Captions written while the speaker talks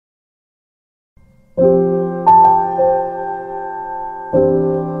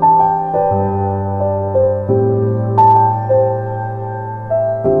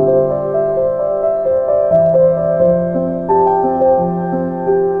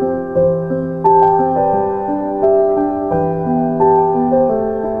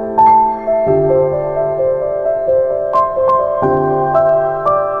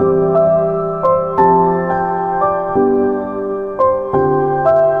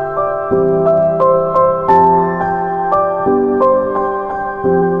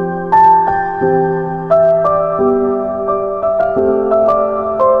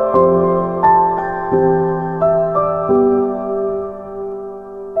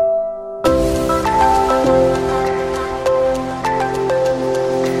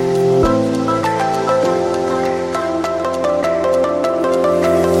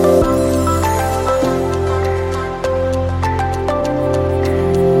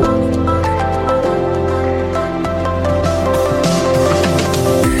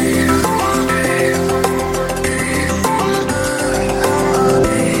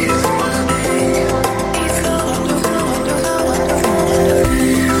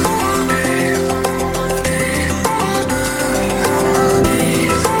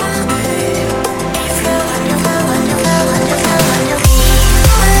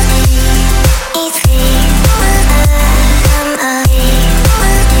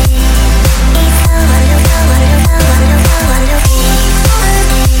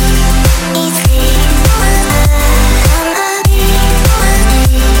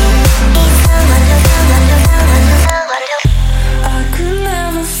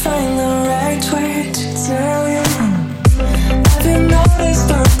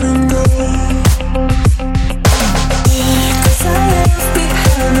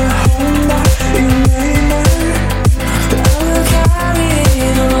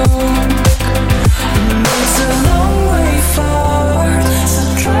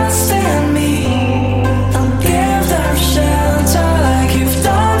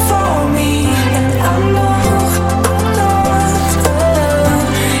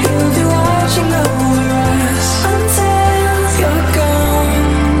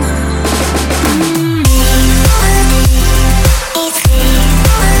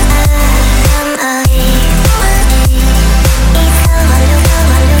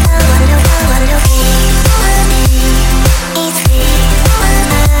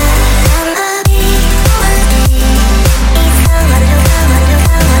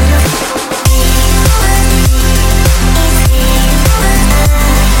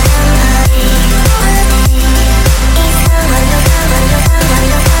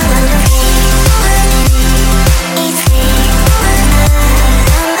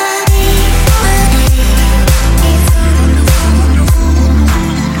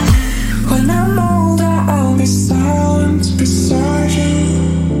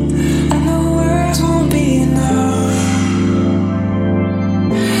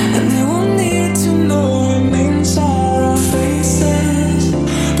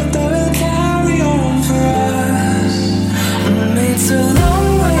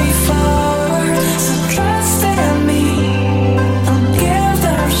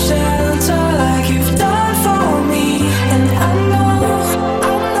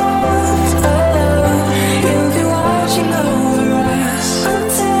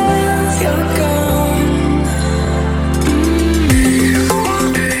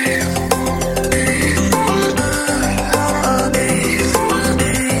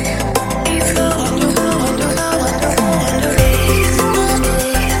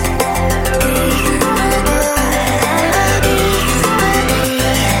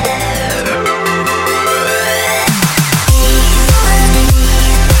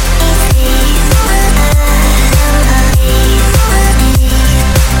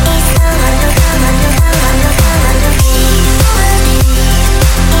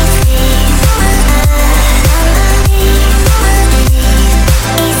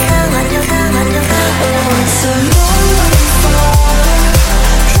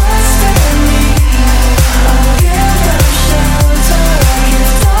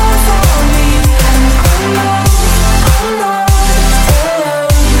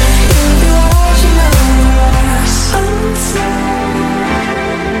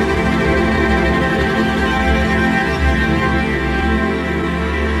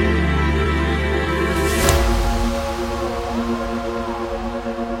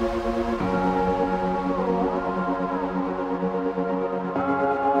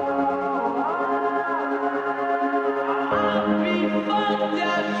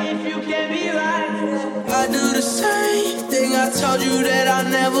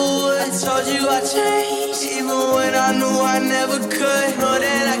never would. I told you I changed, even when I knew I never could. Know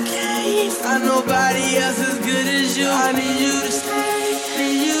that I can't find nobody else as good as you. I need you to stay,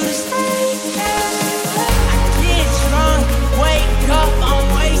 need you to stay. I get drunk, wake up, I'm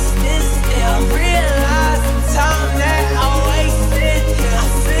wasted still. Realize the time that I wasted. I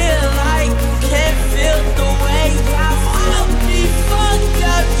feel like can't feel the way I feel. Be fucked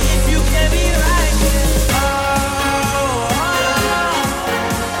up if you can be right.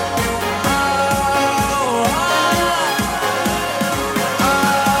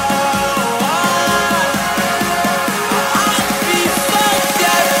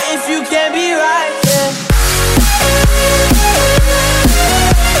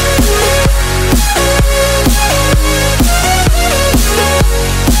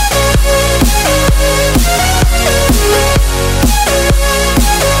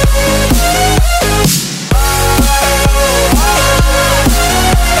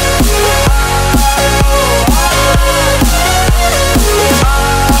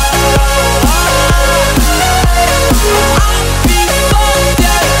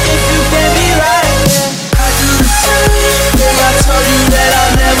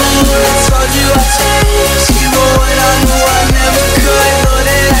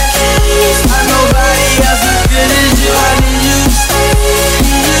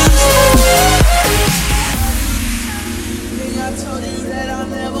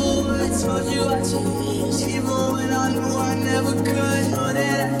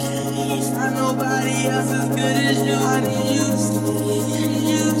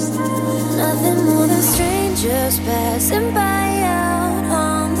 Passing by out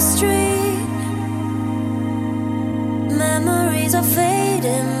on the street. Memories are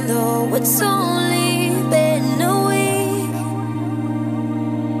fading, though it's only been a week.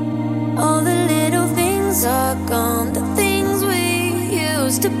 All the little things are gone, the things we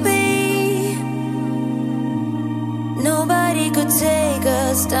used to be. Nobody could take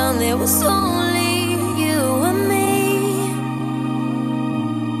us down, there was only you and me.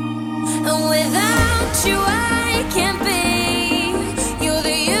 And without you I can't be. You're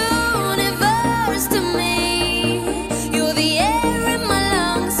the universe to me. You're the air in my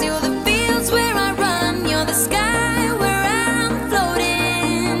lungs. You're the fields where I run. You're the sky where I'm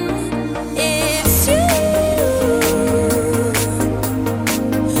floating. It's you.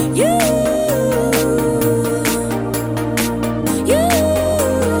 You. You.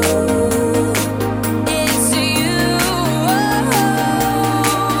 It's you.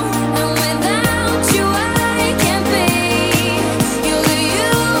 And without you I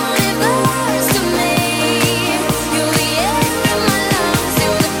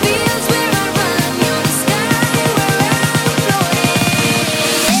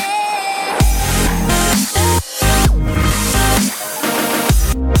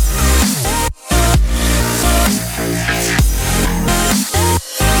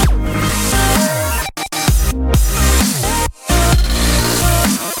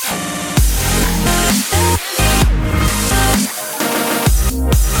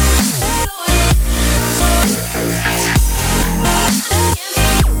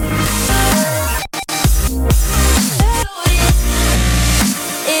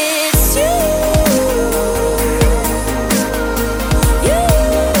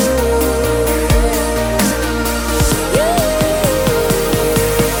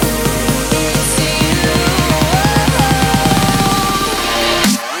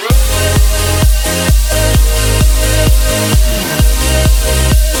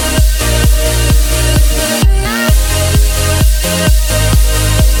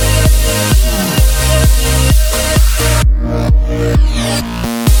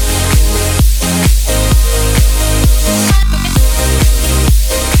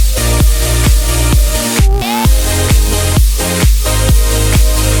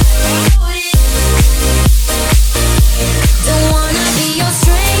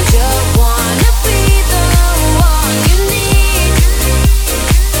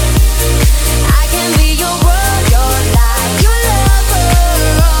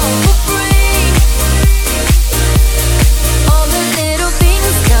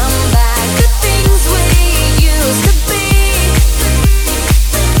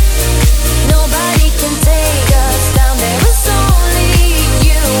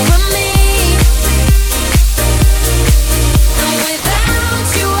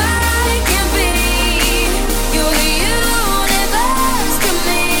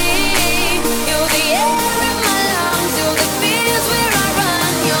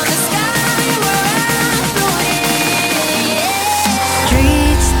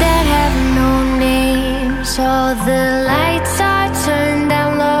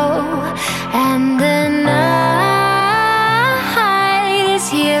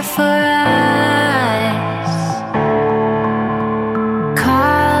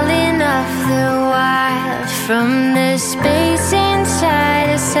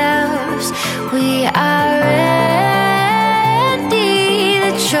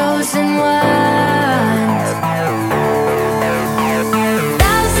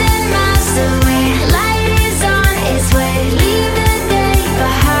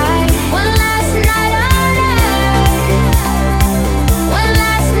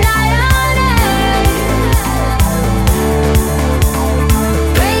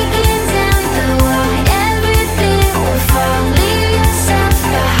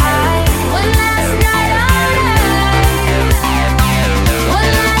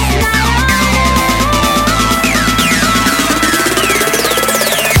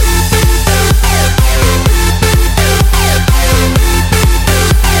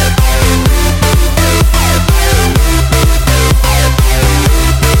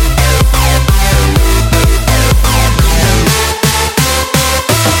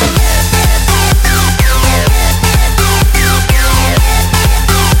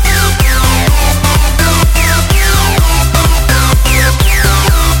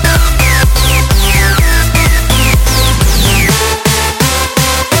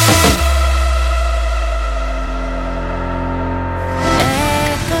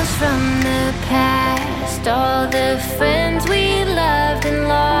lost all the friends we loved and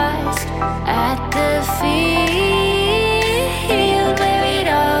lost at the field where it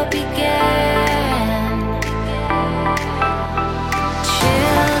all began.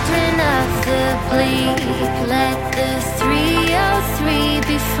 Children of the bleak, let the 303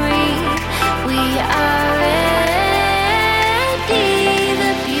 be free. We are ready,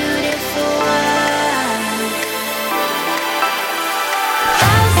 the beautiful world.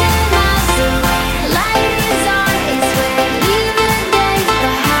 Thousand miles away, light is on its way. Leave the days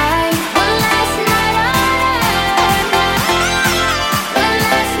behind. One last night on earth. One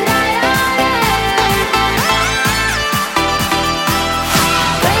last night on earth.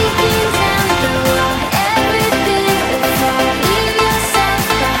 Breaking down the wall, everything before. Leave yourself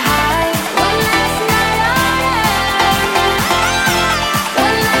behind. One last night on earth.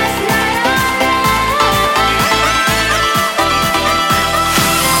 One last night on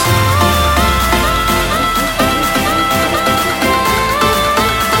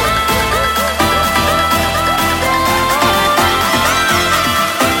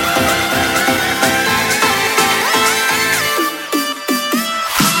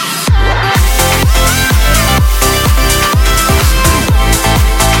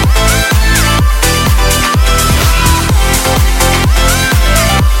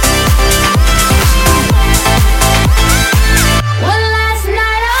one last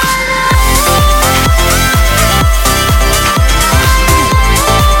night on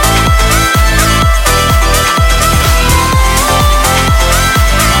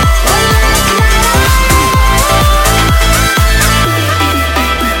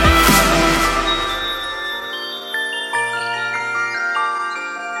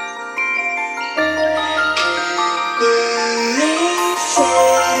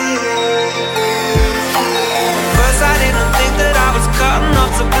First I didn't think that I was cut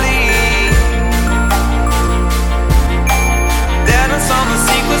enough to bleed. Then I saw my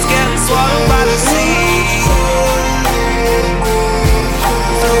secrets getting swallowed by the sea.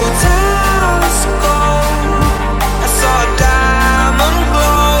 Through a telescope, I saw a diamond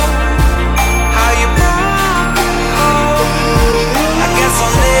glow. How you brought me home, I guess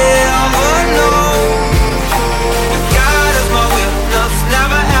I'll never know. God is my witness,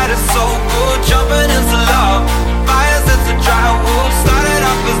 never had it so good. Jumping into love, fires into dry wood. Started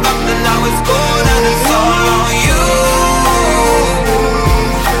off as nothing, now it's gold and it's all on you.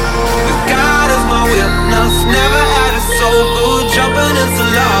 God is my witness, never had it so good. Jumping into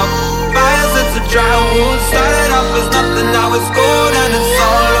love, fires into dry wood. Started off as nothing, now it's gold and it's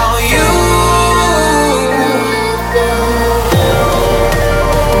all on you.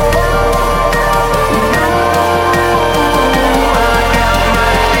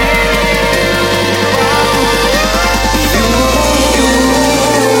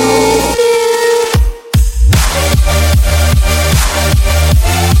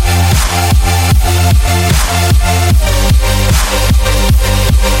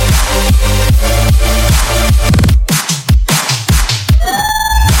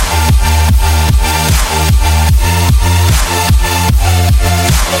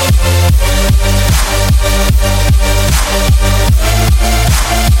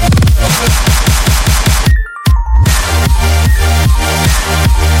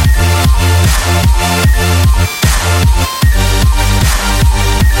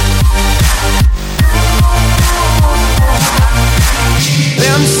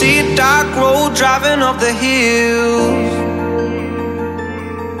 Then see a dark road driving up the hill.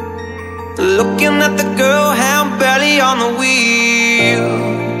 Looking at the girl, hand barely on the wheel.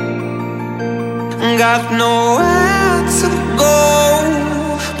 Got nowhere to go,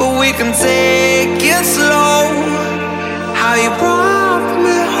 but we can take it slow. How you brought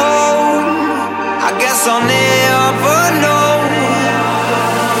me home, I guess I'll never know.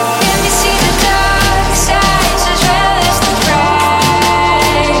 Can you see the dark sides as well as the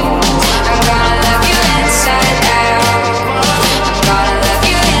bright? I'm gonna love you inside out. I'm gonna love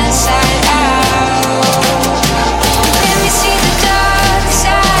you inside out. Can you see the dark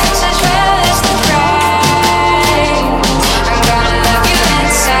sides as well as the bright? I'm gonna love you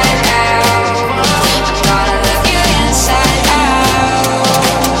inside out. I'm gonna love you inside out.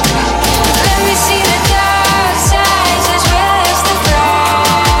 Let me see the dark sides as well as the bright.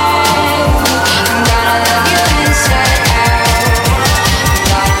 I'm gonna love you inside out.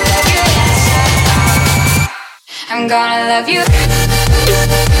 I'm gonna love you inside out. I'm gonna love you.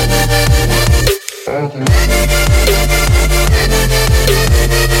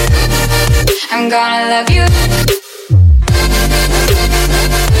 I'm gonna love you.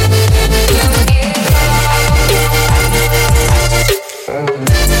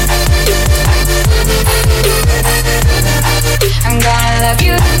 I'm gonna love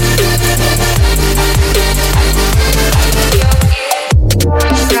you.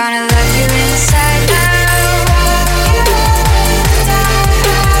 I'm gonna love you inside out.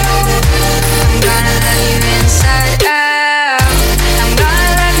 I'm gonna love you inside out. I'm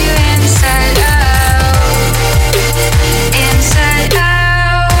gonna love you inside out. Inside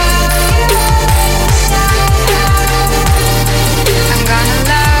out. I'm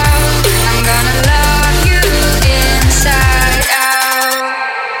gonna love you inside out.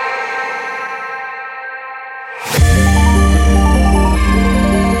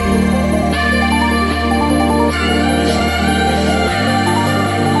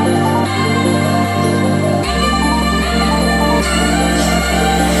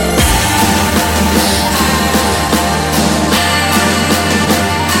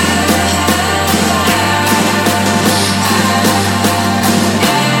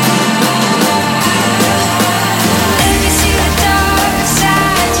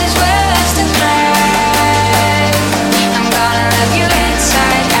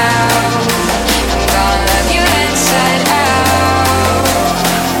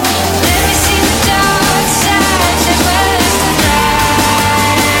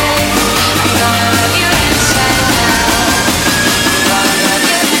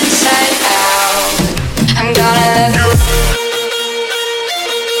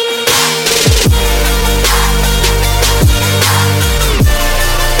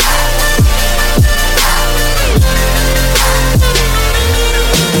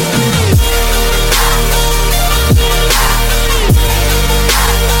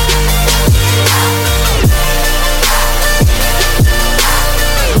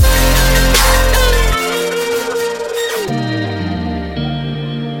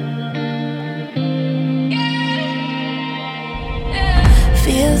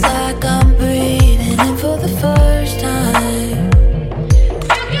 Feels like I'm breathing in for the first time.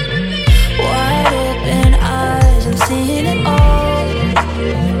 Wide open eyes, I'm seeing it all.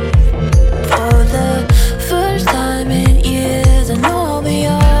 For the first time in years, I know I'll be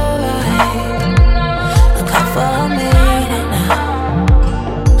alright. Look how far I made it now.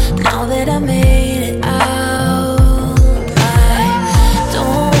 Now that I made it out, I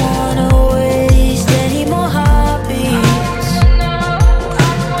don't wanna waste any more heartbeats.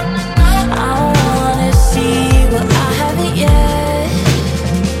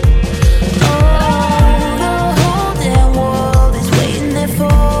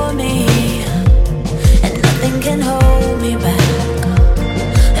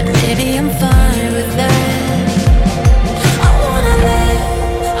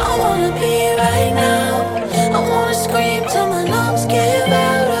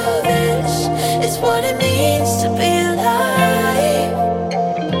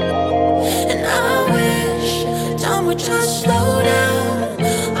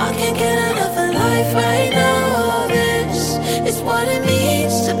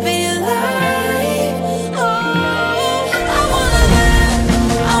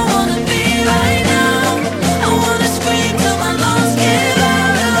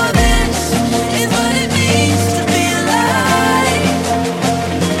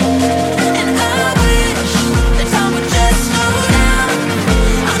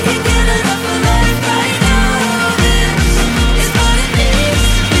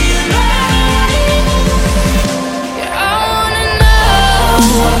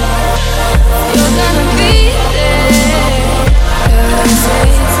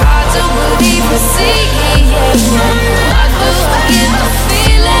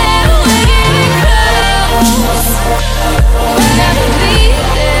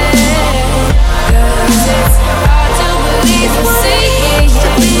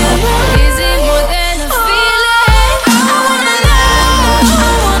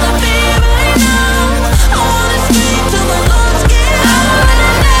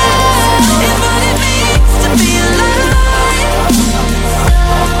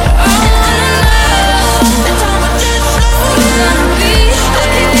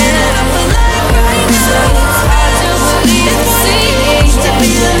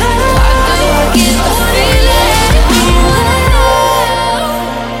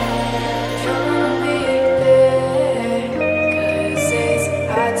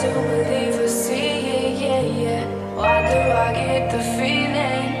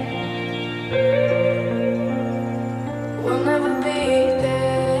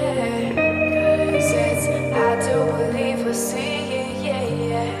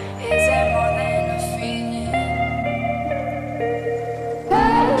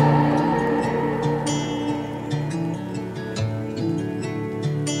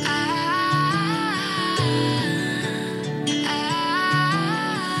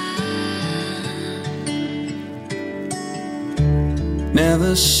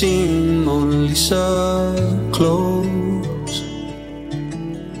 never seen Mona Lisa close,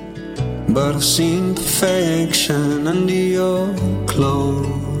 but I've seen perfection under your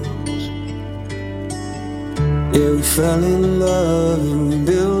clothes. Yeah, we fell in love and we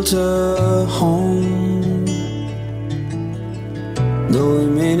built a home, though we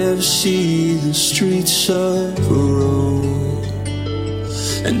may never see the streets of Rome.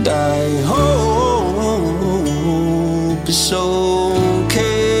 And I hope it's okay,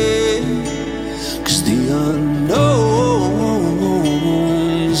 'cause the unknown's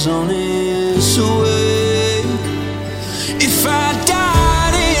on its way. If I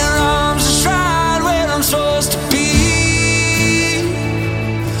died in your arms, it's right where I'm supposed to be.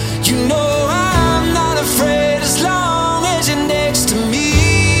 You know I'm not afraid as long as you're next to me.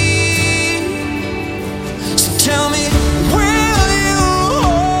 So tell me, will you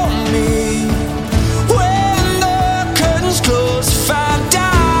hold me when the curtains close? If I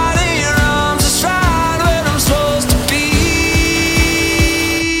died in your arms, it's right where I'm supposed to be.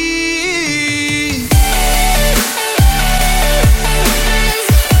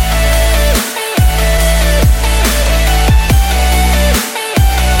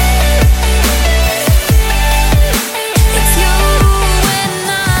 It's you and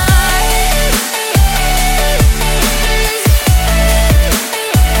I.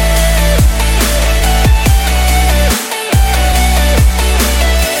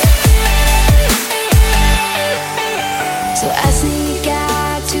 So I sneak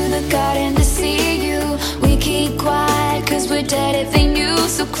out to the garden to see you. We keep quiet 'cause we're dead if they knew.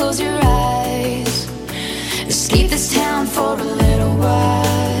 So close your eyes, escape this town for a little while.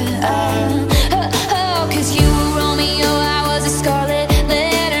 'Cause you were Romeo, I was a scarlet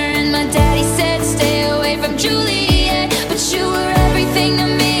letter, and my daddy said stay away from Juliet. But you were everything to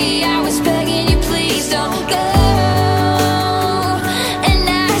me. I was begging you, please don't go. And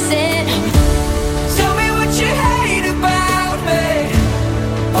I said, tell me what you hate about me.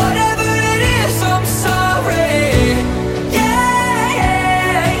 Whatever it is, I'm sorry. Yeah,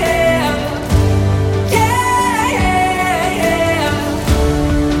 yeah, yeah. Yeah, yeah,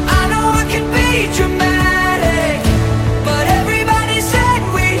 yeah. I know I can be dramatic, but everybody said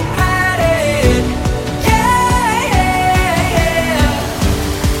we had it. Yeah, yeah, yeah.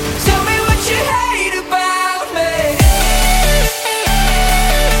 Tell me what you hate about me.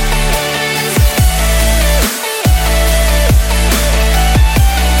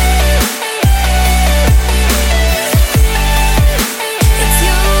 It's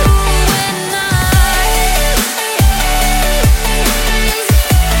you and I.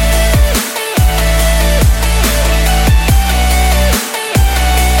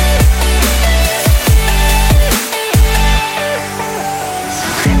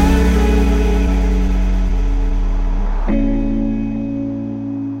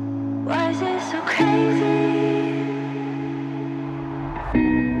 Why is it so crazy?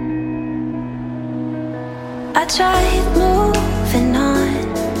 I tried moving on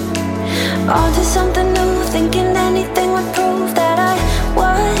to something new, thinking anything would prove that I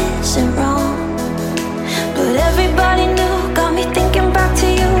wasn't wrong. But everybody knew, got me thinking back to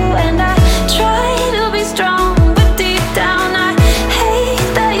you, and I try to be strong, but deep down I hate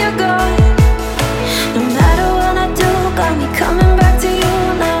that you're gone. No matter what I do, got me coming back to you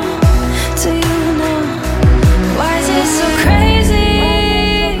now, to you now. Why is it so crazy?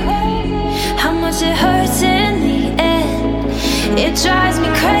 How much it hurts in the end. It drives me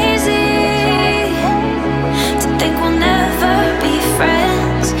crazy to think we'll never be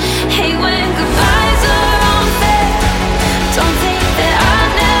friends. Hate when goodbyes are unfair. Don't think that I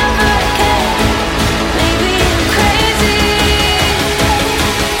never care. Maybe I'm crazy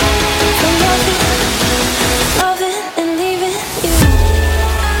for loving and leaving you.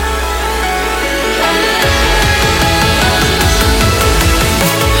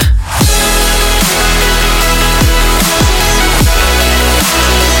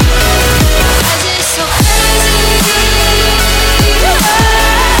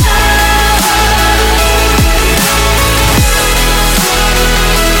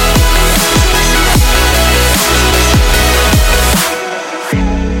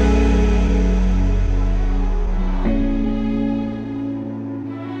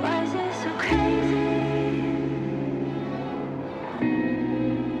 Why is it so crazy?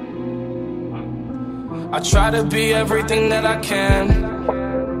 I try to be everything that I can,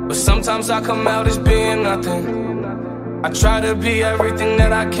 but sometimes I come out as being nothing. I try to be everything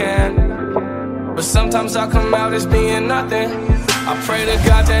that I can, but sometimes I come out as being nothing. I pray to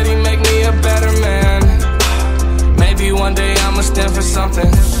God that he make me a better man. Maybe one day I'ma stand for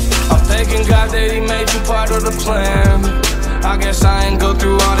something. I'm thanking God that he made you part of the plan. I guess I ain't go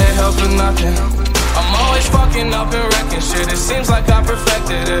through all that hell for nothing. I'm always fucking up and wrecking shit. It seems like I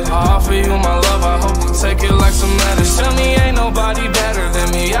perfected it. I offer you my love, I hope you take it like some medicine. Tell me ain't nobody better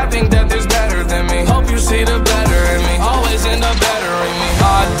than me. I think that there's better than me. Hope you see the better in me. Always end up bettering me.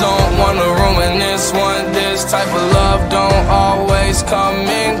 I don't wanna ruin this one. This type of love don't always come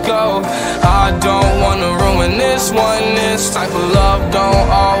and go. I don't wanna ruin this one. This type of love don't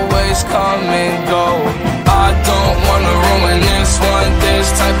always come and go. I don't wanna ruin this one. This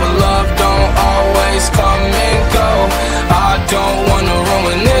type of love don't always come and go. I don't wanna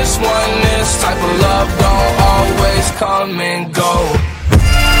ruin this one. This type of love don't always come and go.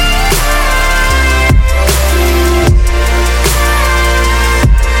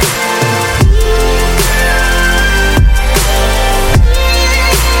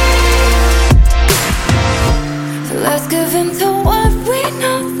 Let's give in to what we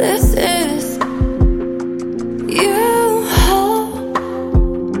know this is. You hold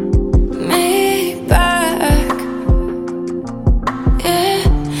me back, yeah.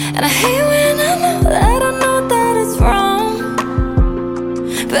 And I hate when I know that it's wrong,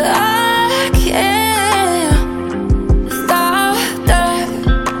 but I can't stop that,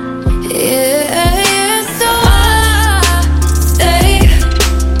 yeah. So I stay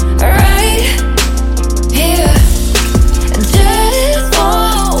right here. Just for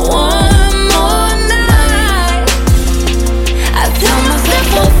one more night, I tell myself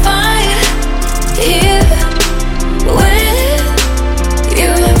I'll find here with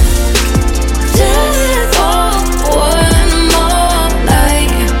you. Just for one more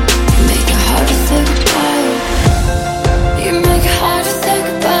night. You make it hard to say goodbye. You make it hard to say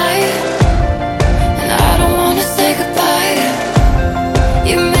goodbye, and I don't wanna say goodbye.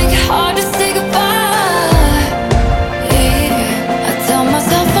 You make it hard to say goodbye. I tell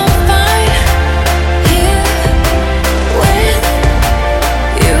myself I'm fine here with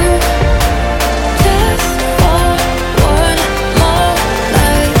you. Just for one more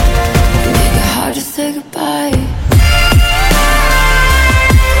night. You make it hard to say goodbye. You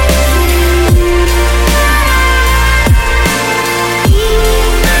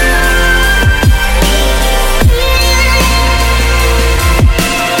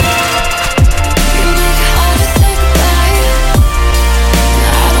make it hard to say goodbye, and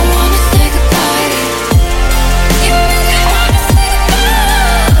I don't wanna say goodbye. You make it hard to say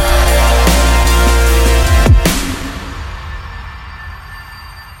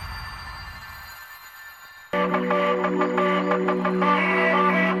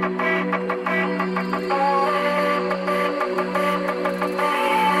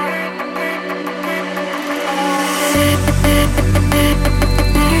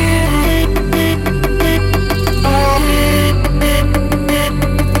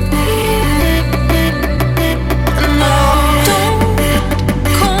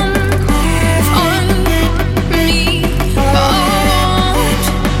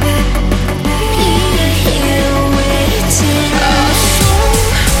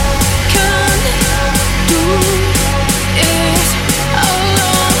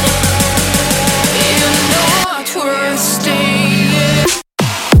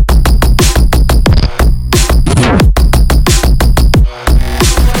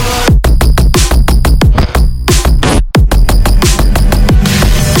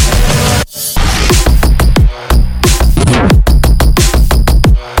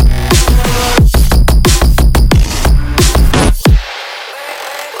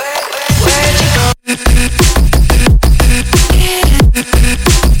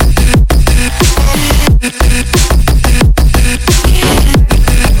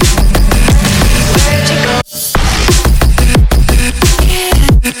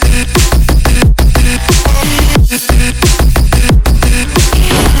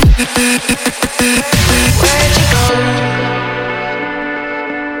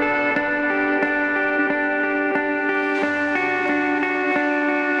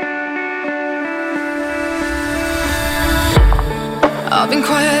I've been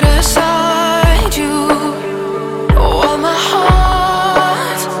quiet inside you, while my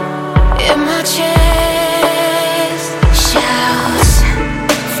heart in my chest shouts,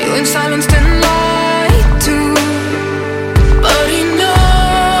 feeling silenced and lied to. But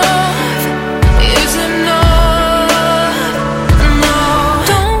enough is enough. No,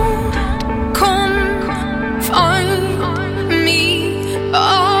 don't come find me. I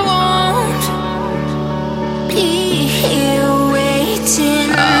won't be here waiting.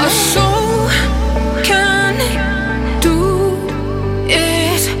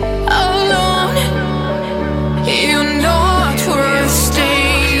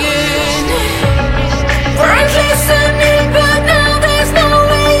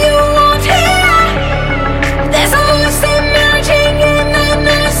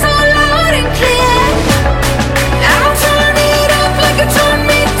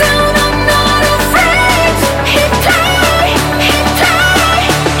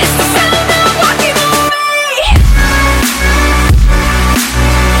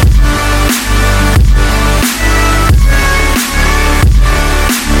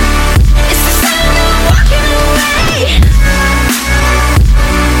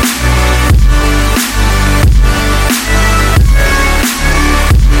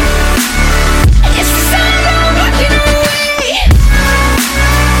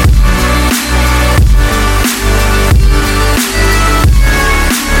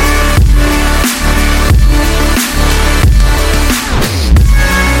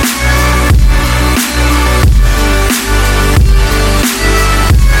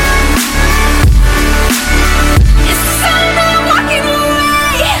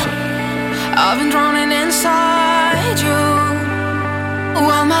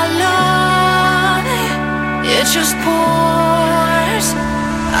 my love, it just pours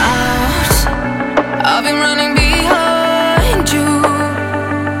out. I've been running behind you,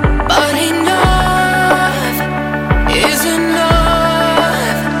 but enough is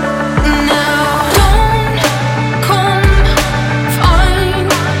enough now. Don't come find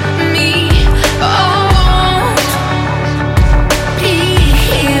me, I won't be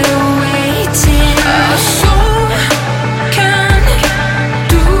here waiting. I sure can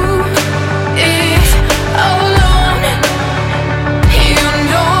do it alone. You're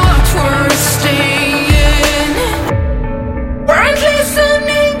not worth staying. Weren't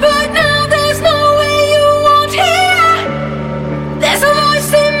listening, but now there's no way you won't hear. There's a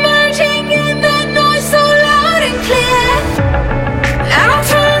voice emerging in the noise so loud and clear. And I'll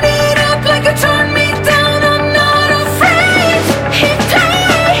turn it up like you turn me down. I'm not afraid. Hit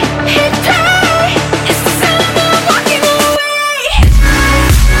play, hit play. It's the sound of walking away.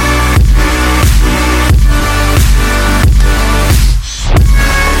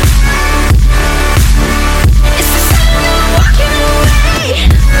 It's the sound of walking away. It's the sound of walking away.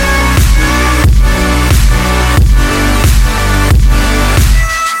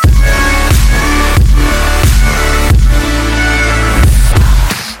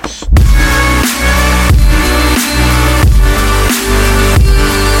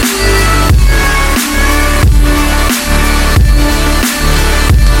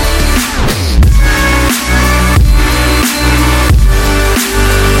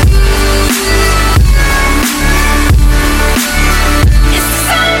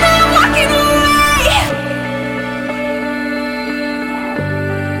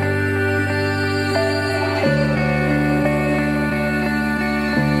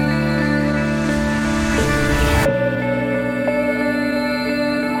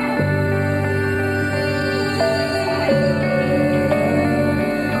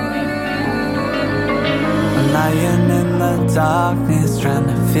 I'm lying in the darkness, trying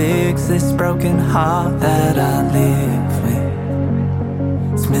to fix this broken heart that I live with.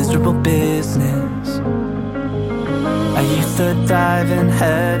 It's miserable business. I used to dive in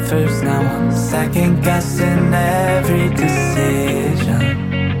head first, now I'm second guessing every decision.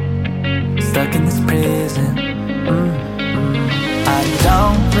 Stuck in this prison. I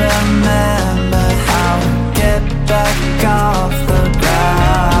don't remember how to get back off the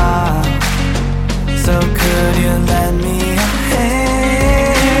ground. So could you lend me a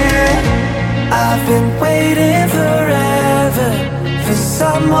hand? I've been waiting forever for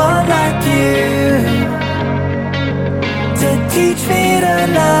someone like you to teach me to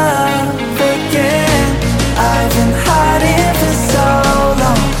love again. I've been hiding for so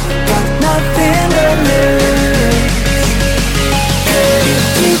long, got nothing to lose. Could you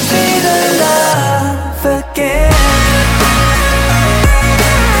teach me to love again?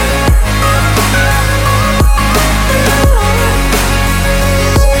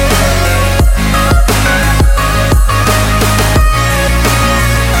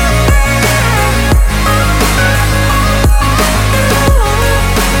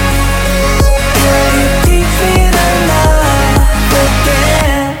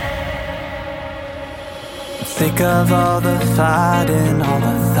 Think of all the fighting, all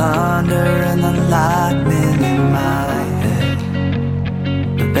the thunder and the lightning in my head,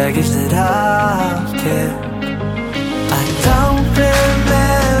 the baggage that I've kept. I don't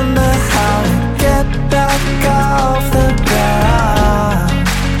remember how to get back off the ground.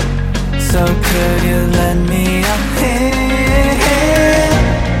 So could you lend me a hand?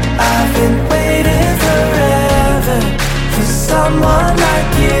 I've been waiting forever for someone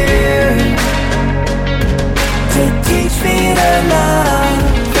like you to teach me to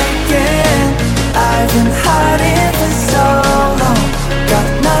love again. I've been hiding for so long, got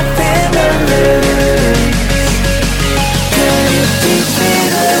nothing to lose. Can you teach me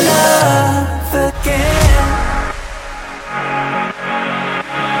to love again?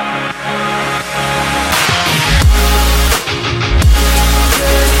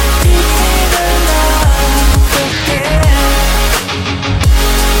 Teach me to love again.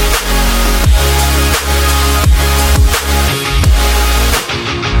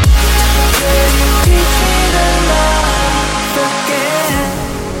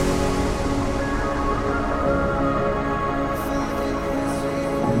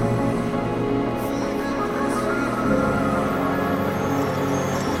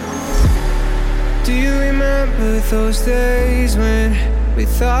 Do you remember those days when we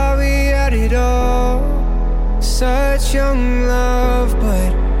thought we had it all? Such young love,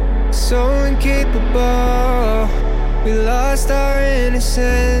 but so incapable. We lost our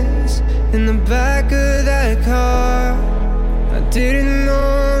innocence in the back of that car. I didn't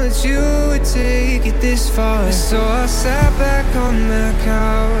know you would take it this far. So I sat back on the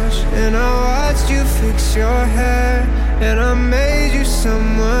couch and I watched you fix your hair, and I made you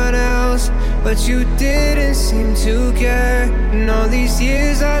someone else, but you didn't seem to care. And all these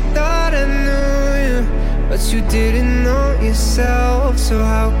years I thought I knew you, but you didn't know yourself. So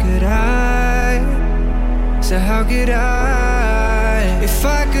how could I? So how could I? If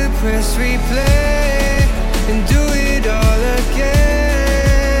I could press replay and do it all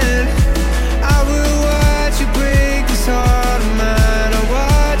again, I would watch you break this heart of mine. I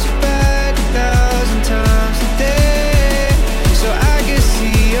watch you back 1,000 times a day, so I can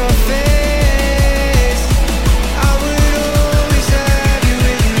see your face. I would always have you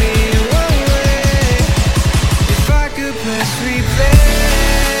with me one way. If I could press replay,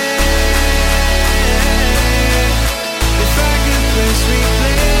 if I could press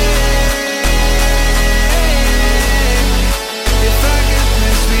replay, if I could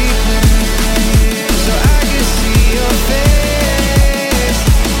press replay, so I can see your face.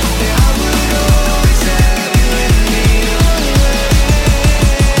 Yeah, I would always have you with me one way.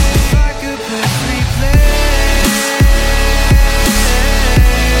 If I could press replay,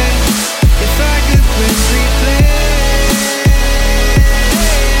 if I could press replay,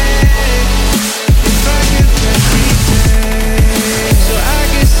 if I could press replay, so I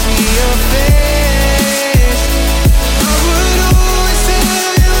can see your face. I would always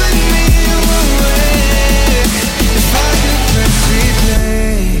have you with me one way. If I could press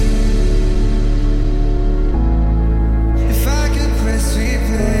replay, if I could press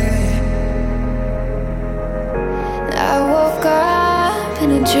replay. I woke up in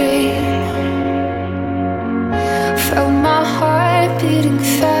a dream, felt my heart beating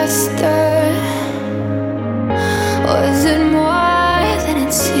faster. Was it more than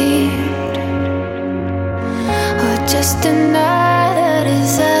it seemed, or just another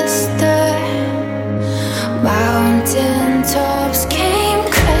disaster? Mountain tops came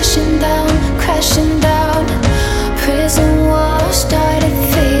crashing down, crashing down. Prison walls started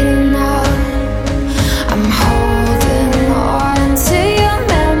fading out. I'm holding on to your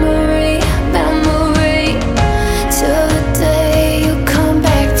memory, memory, till the day you come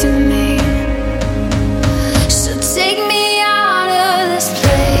back to me. So take me out of this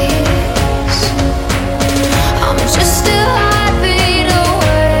place. I'm just a heartbeat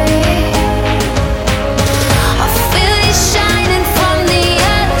away. I feel you shining from the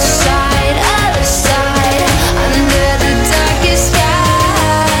other side, under the darkest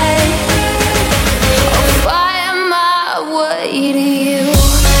sky. Oh, why am I waiting you?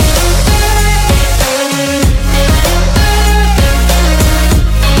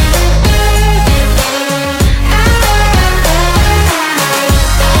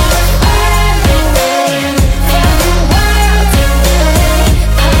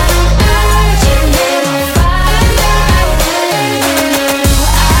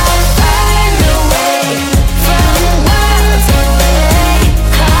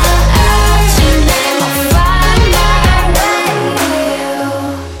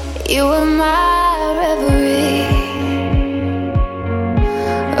 You were my reverie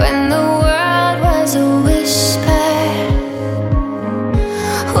when the world was a whisper.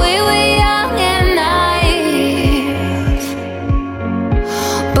 We were young and naive,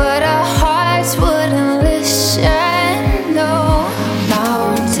 but our hearts wouldn't listen. No,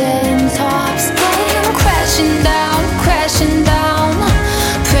 mountain tops came crashing down, crashing down.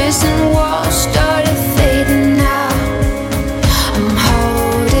 Prison walls started fading out. I'm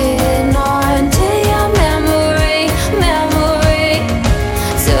holding on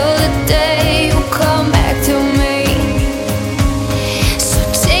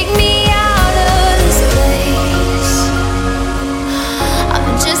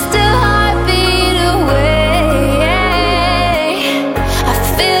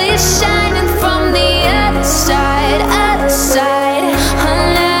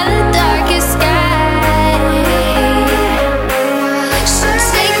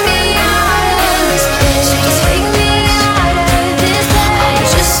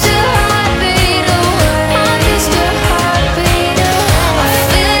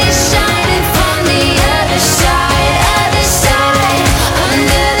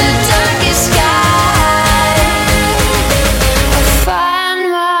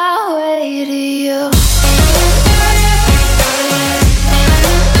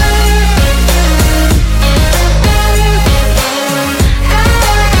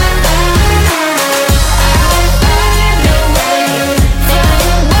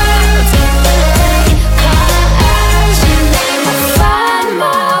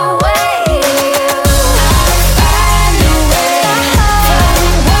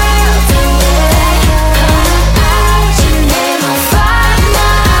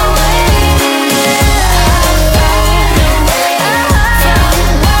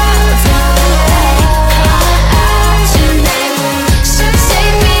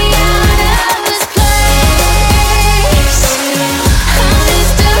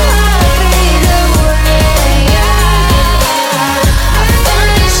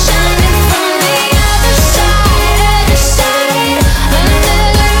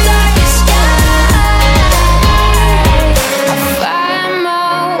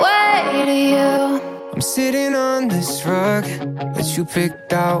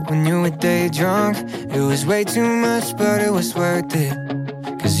picked out when you were day drunk. It was way too much, but it was worth it.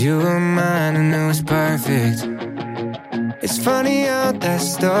 Cause you were mine and it was perfect. It's funny how that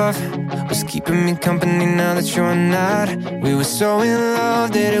stuff was keeping me company now that you're not. We were so in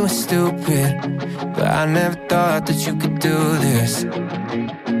love that it was stupid, but I never thought that you could do this.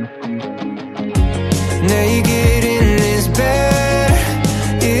 Naked in this bed,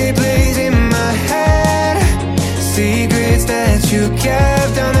 it plays in my head. Secrets that you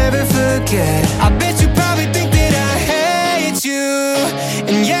kept, I'll never forget. I bet you probably think that I hate you,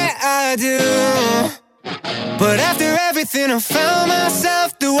 and yeah, I do. But after everything I found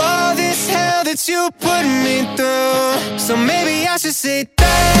myself through all this hell that you put me through. So maybe I should say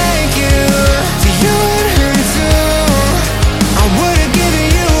thank you to you and him too. I would've given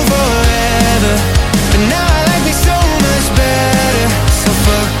you forever, but now I like me so much better. So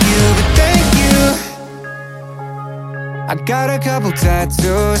fuck you, but thank you. I got a couple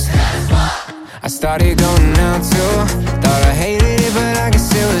tattoos I started going out to. Thought I hated it, but I guess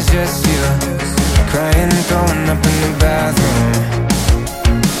it was just you. Crying and throwing up in the bathroom.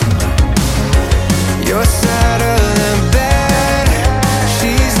 Your side of the bed,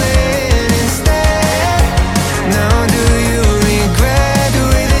 she's laying instead. Now do you regret the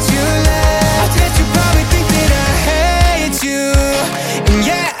way that you left? I bet you probably think that I hate you, and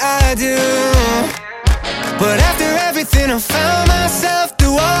yeah, I do. But after everything I found myself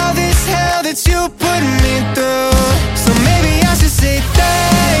through all this hell that you put me through. So maybe I should say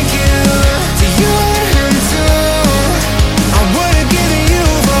thank you to you and him too. I would've given you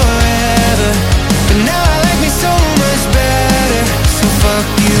forever, but now I like me so much better. So fuck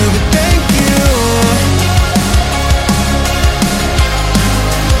you, but thank you.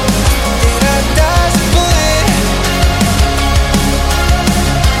 Did I dodge a bullet?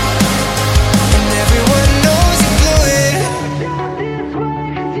 And everyone knows you blew it.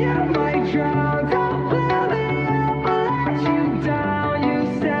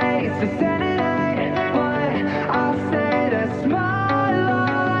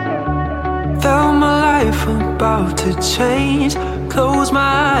 Felt my life about to change. Close my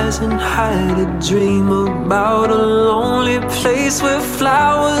eyes and had a dream about a lonely place where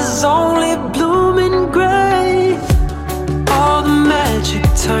flowers only bloom in gray. All the magic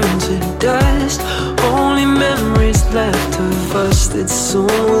turned to dust, only memories left of us that soon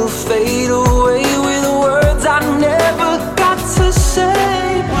will fade away with words I never got to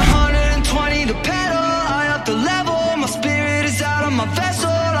say. 120 the pedal, I up the level. My spirit is out of my vessel.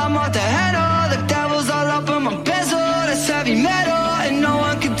 I'm out the handle, the devil's all up in my bezel. That's heavy metal, and no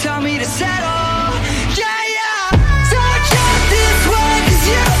one can tell me to settle. Yeah, yeah. Don't jump this way, cause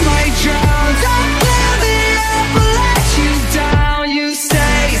you might drown. Don't build it up, I'll let you down. You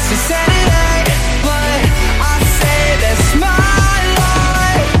say it's insanity, but I say that's my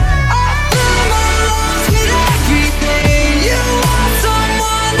life. I fill my lungs with everything. You want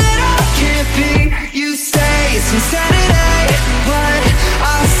someone that I can't be. You say it's insanity, but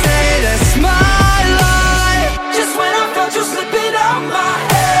I say that's my life. Just when I felt you slipping out my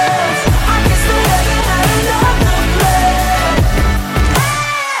hands, I guess that heaven had another plan.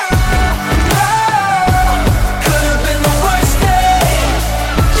 Could have been the worst day.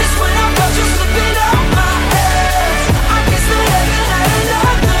 Just when I felt you slipping out my hands, I guess that heaven had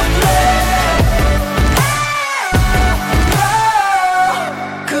another plan.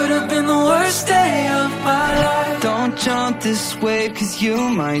 Could have been the worst day of my life. Don't jump this wave, cause you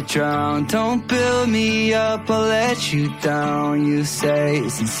might drown. Don't build me up, I'll let you down. You say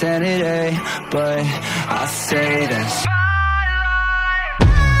it's insanity, but I say that's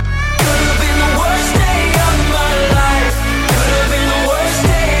Could have been the worst day of my life. Could have been the worst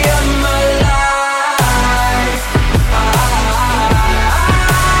day of my life.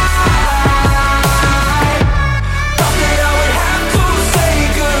 Thought that I would have to say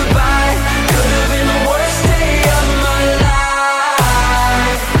goodbye. Could have been the worst day of my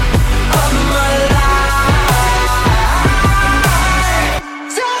life. Of my life.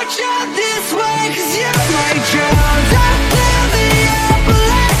 don't jump this way, cause you might drown. Don't build me up, I'll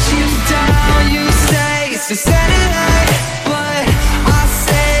let you down. You say it's insanity, but I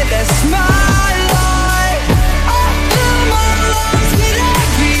say that's my life. I fill my lungs with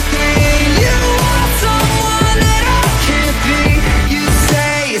everything. You want someone that I can't be. You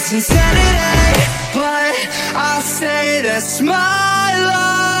say it's insanity, but I say that's my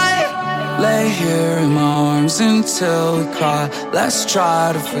life. Lay here in my arms until we cry. Let's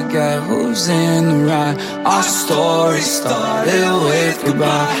try to forget who's in the right. Our story started with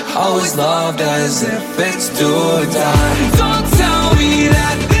goodbye. Always loved as if it's do or die. Don't tell me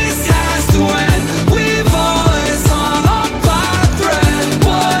that this has to end. We've always hung on by a thread.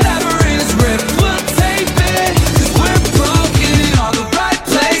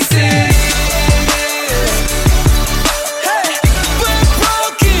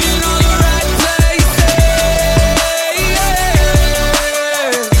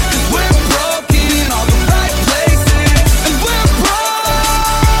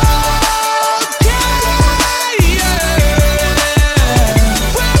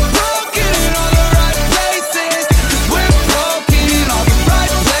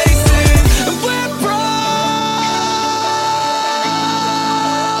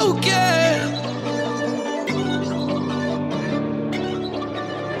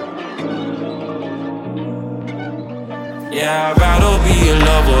 Yeah, I'd rather be a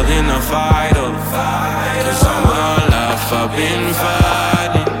lover than a fighter. Cause all my life I've been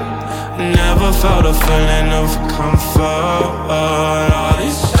fighting. Never felt a feeling of comfort. All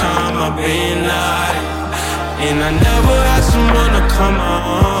this time I've been hiding. And I never had someone to come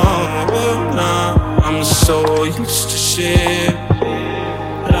on. Nah, I'm so used to shit.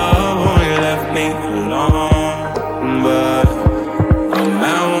 Love only left me alone. But I'm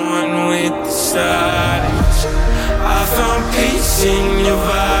at one with the silence. I found peace in your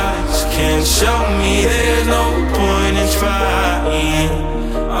vibes. Can't show me there's no point in trying.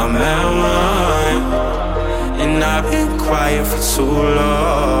 I'm at one, and I've been quiet for too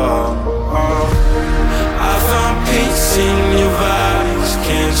long. I found peace in your vibes.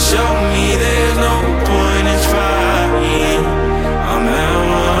 Can't show me there's no point in trying. I'm at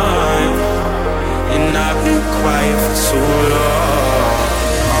one, and I've been quiet for too long.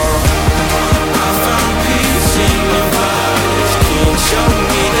 I found peace in your vibes. Can't show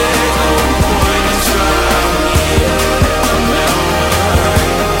me there's no point in trying. I'm at one,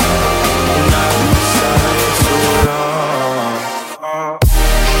 and I've been silent too long.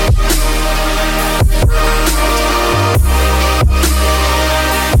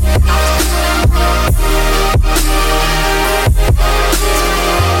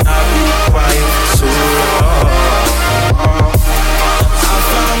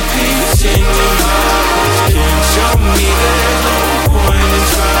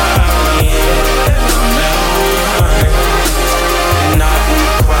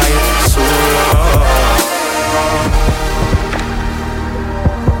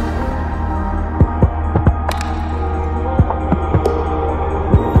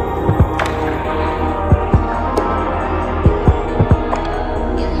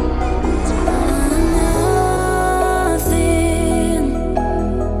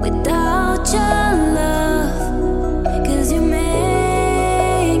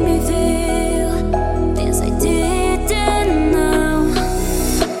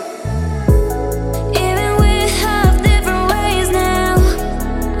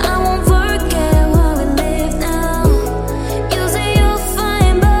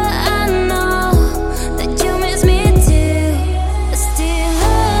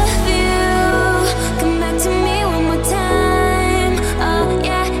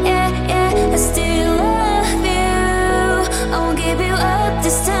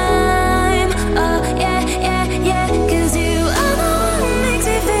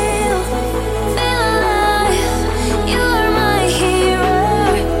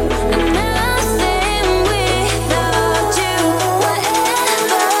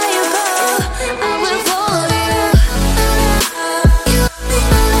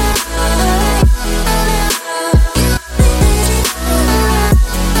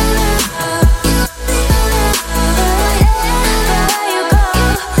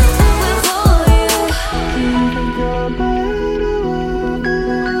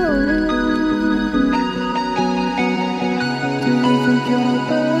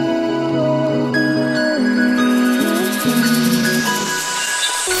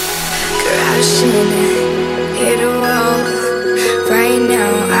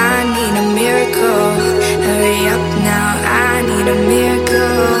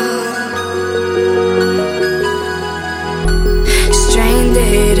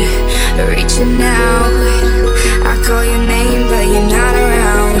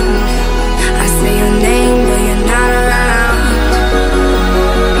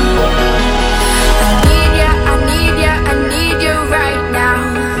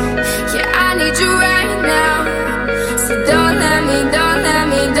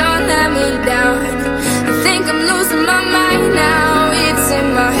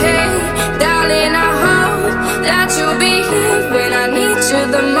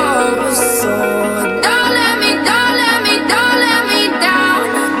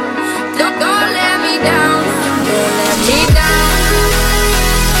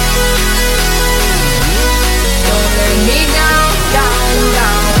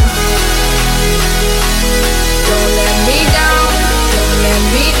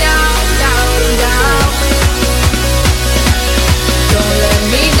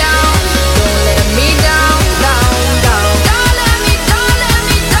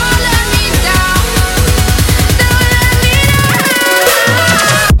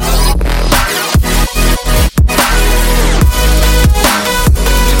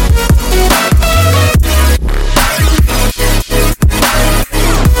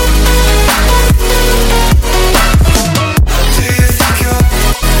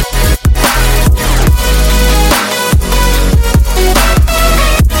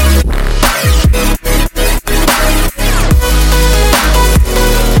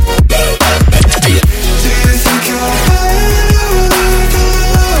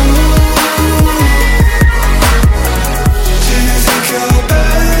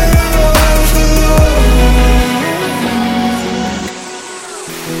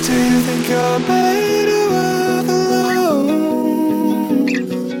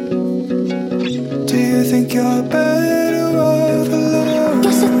 think you're better off alone.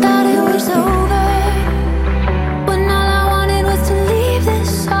 Guess I thought it was over when all I wanted was to leave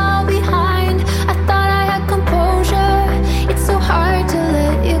this all behind. I thought I had composure. It's so hard to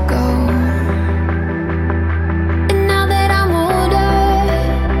let you go. And now that I'm older,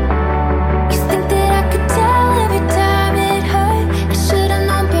 you think that I could tell every time it hurt. I should've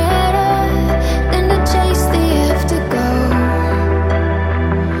known better than to chase the afterglow.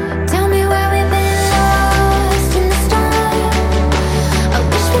 Tell me where we've been lost in the storm. I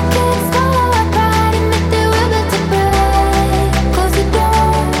wish we could swallow our pride, admit that we're about to break. Close the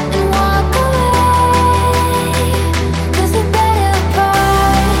door and walk away, 'cause we're better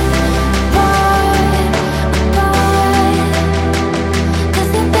apart, apart, apart. 'Cause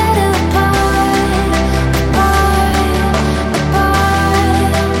we're better apart, apart,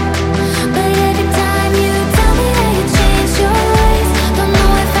 apart. But every time you tell me that you changed your ways, don't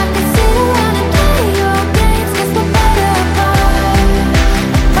know if I could sit around and play your games. 'Cause we're better apart,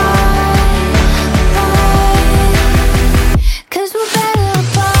 apart, apart. 'Cause we're better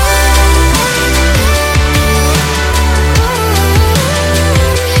apart.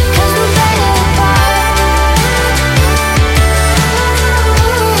 'Cause we're better apart.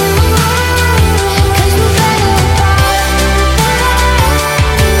 'Cause we're better apart.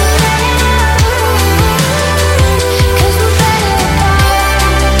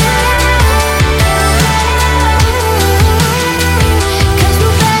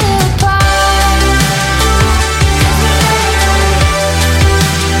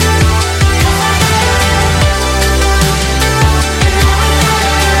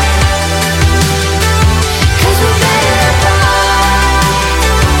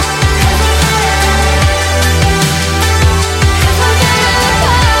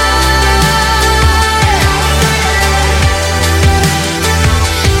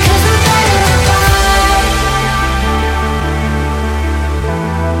 'Cause we're better apart.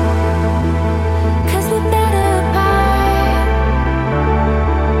 'Cause we're better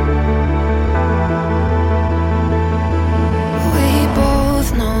We both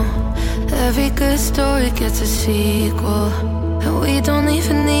know every good story gets a sequel, and we don't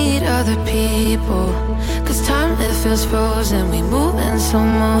even need other people. 'Cause time, it feels frozen. We move in slow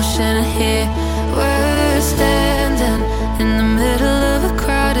motion. Here we're standing in the middle of a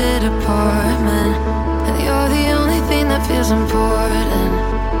crowded apartment, and you're the only thing that feels important.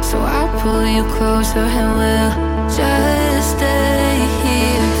 So I'll pull you closer and we'll just stay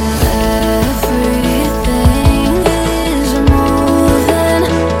here. Everything is moving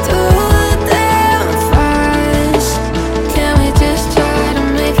too damn fast. Can we just try to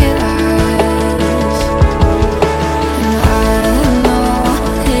make it last? And I know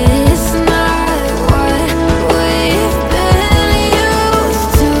it's not what we've been used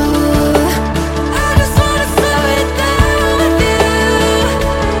to. I just wanna slow it down with you.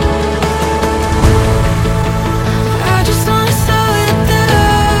 I just wanna slow it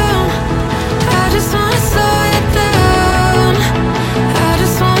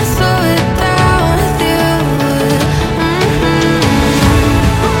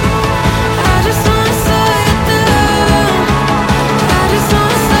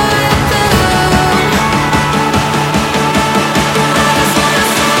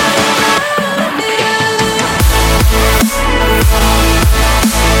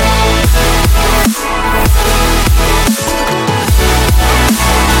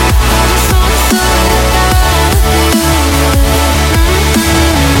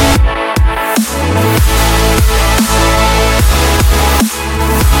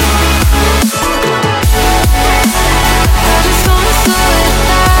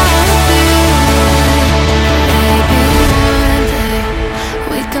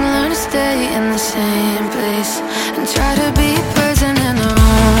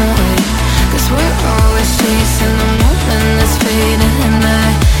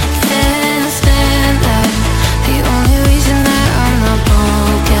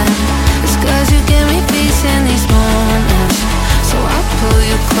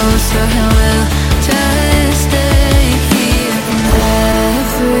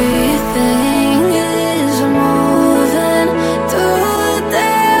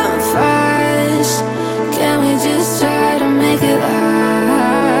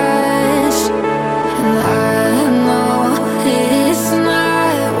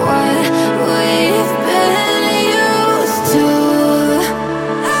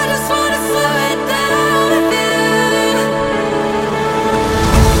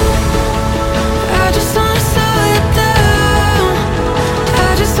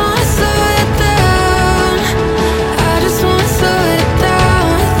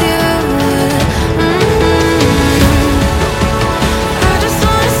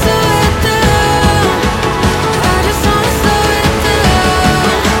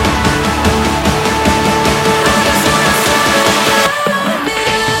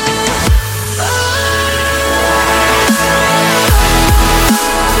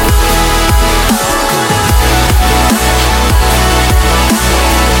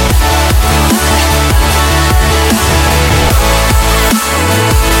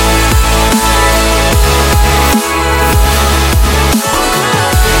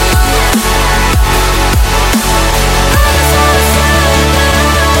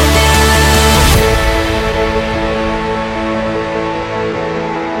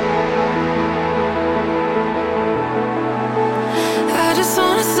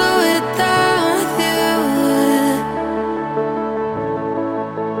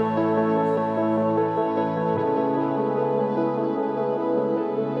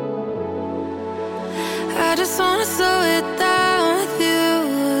I just wanna slow it down with you.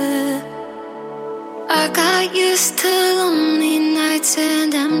 I got used to lonely nights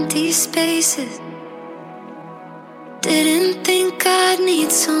and empty spaces. Didn't think I'd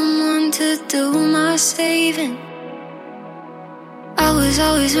need someone to do my saving. I was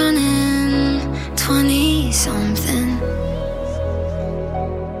always running 20-something.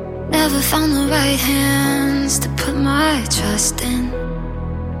 Never found the right hands to put my trust in.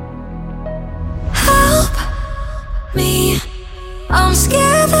 Help me, I'm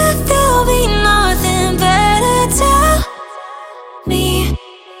scared that there'll be nothing better. Tell me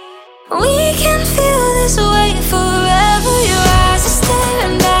we can feel this way forever. Your eyes are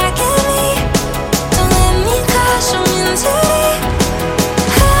staring back at me. Don't let me crash them into deep.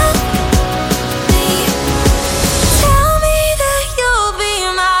 Help me, tell me that you'll be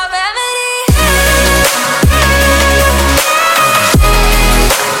my remedy.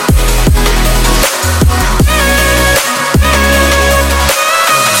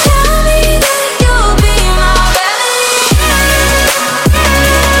 Tell me that you'll be my remedy.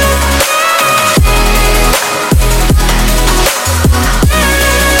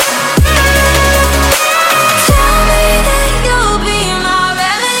 Tell me that you'll be my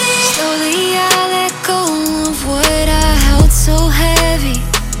remedy. Slowly I let go of what I held so heavy.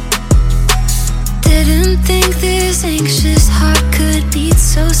 Didn't think this anxious heart could beat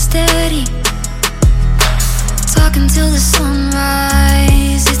so steady. Talking till the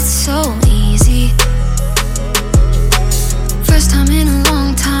sunrise, it's so easy. First time in a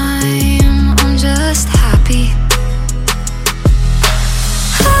long time, I'm just happy.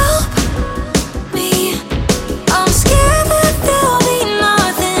 Help me, I'm scared that there'll be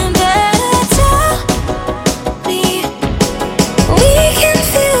nothing better. Tell me we can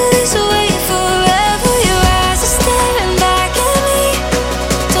feel this way forever. Your eyes are staring back at me.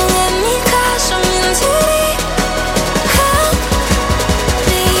 Don't let me crash them into deep. Help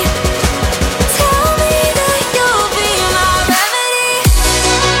me, tell me that you'll be my remedy.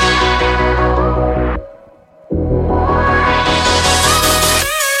 Tell me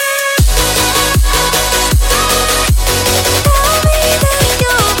that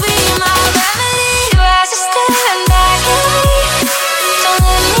you'll be my remedy. Your eyes are staring back at me. Don't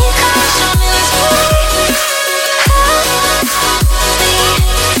let me crash them into deep. Help me,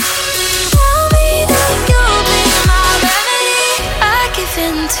 tell me that you'll be my remedy. I give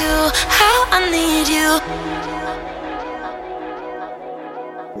in to how I need you.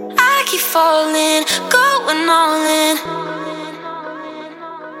 I keep falling, going all in.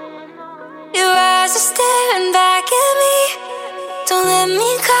 Your eyes are staring back at me. Don't let me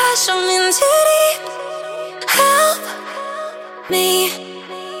crash them into deep. Help me,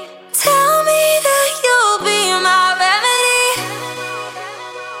 tell me that you'll be my remedy.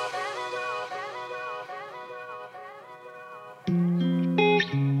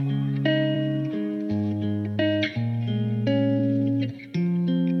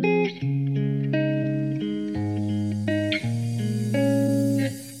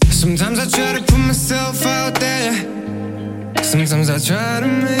 Sometimes I try to put myself out there. Sometimes I try to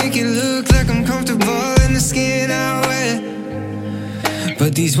make it look like I'm comfortable in the skin I wear.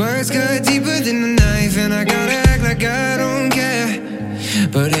 But these words cut deeper than a knife, and I gotta act like I don't care.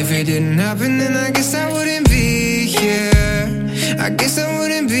 But if it didn't happen, then I guess I wouldn't be here. I guess I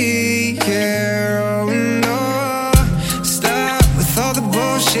wouldn't be here. Oh no, stop with all the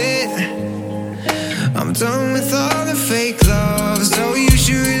bullshit. I'm done with all the fake love, so you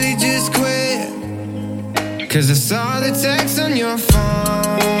should really just quit. Cause I saw the text on your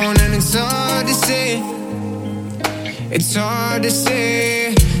phone, and it's hard to say. It's hard to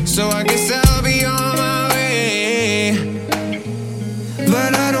say, so I guess I'll be on my way.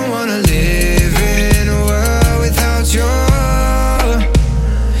 But I don't wanna live in a world without you.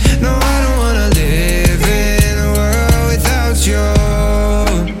 No, I don't wanna live in a world without you.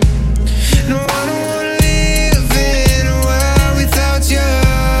 No, I don't wanna live in a world without you.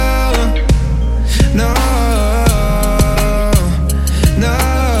 No, no.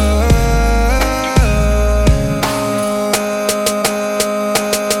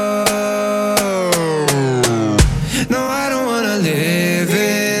 No, I don't wanna live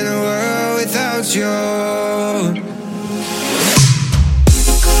in a world without you.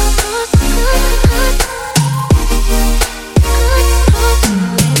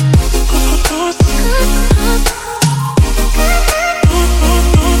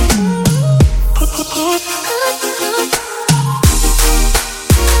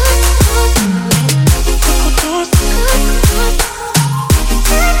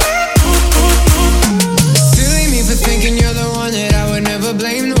 Silly me for thinking you're the one that I would never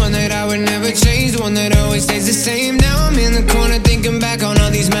blame, the one that I would never change, the one that always same. Now I'm in the corner thinking back on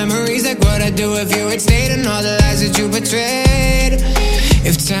all these memories. Like what I'd do if you had stayed, and all the lies that you betrayed.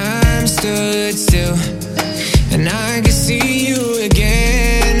 If time stood still and I could see